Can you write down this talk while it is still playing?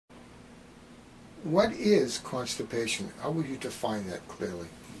What is constipation? How would you define that clearly?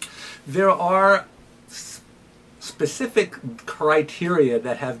 There are specific criteria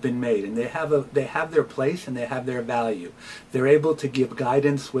that have been made, and they have their place and they have their value. They're able to give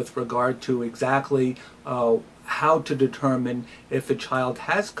guidance with regard to exactly how to determine if a child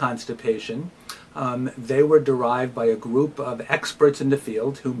has constipation. They were derived by a group of experts in the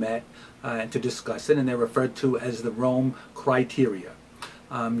field who met to discuss it, and they're referred to as the Rome criteria.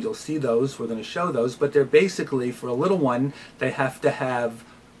 You'll see those, we're going to show those, but they're basically, for a little one, they have to have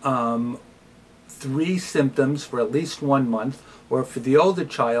 3 symptoms for at least 1 month, or for the older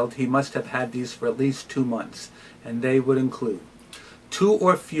child, he must have had these for at least 2 months. And they would include 2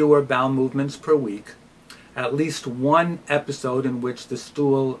 or fewer bowel movements per week, at least 1 episode in which the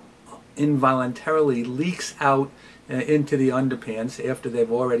stool involuntarily leaks out into the underpants after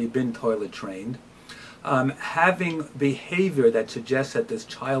they've already been toilet trained, having behavior that suggests that this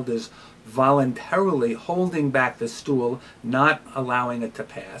child is voluntarily holding back the stool, not allowing it to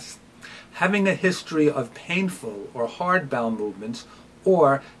pass, having a history of painful or hard bowel movements,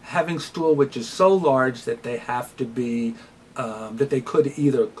 or having stool which is so large that they have to be that they could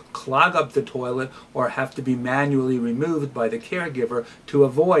either clog up the toilet or have to be manually removed by the caregiver to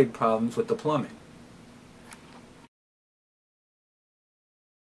avoid problems with the plumbing.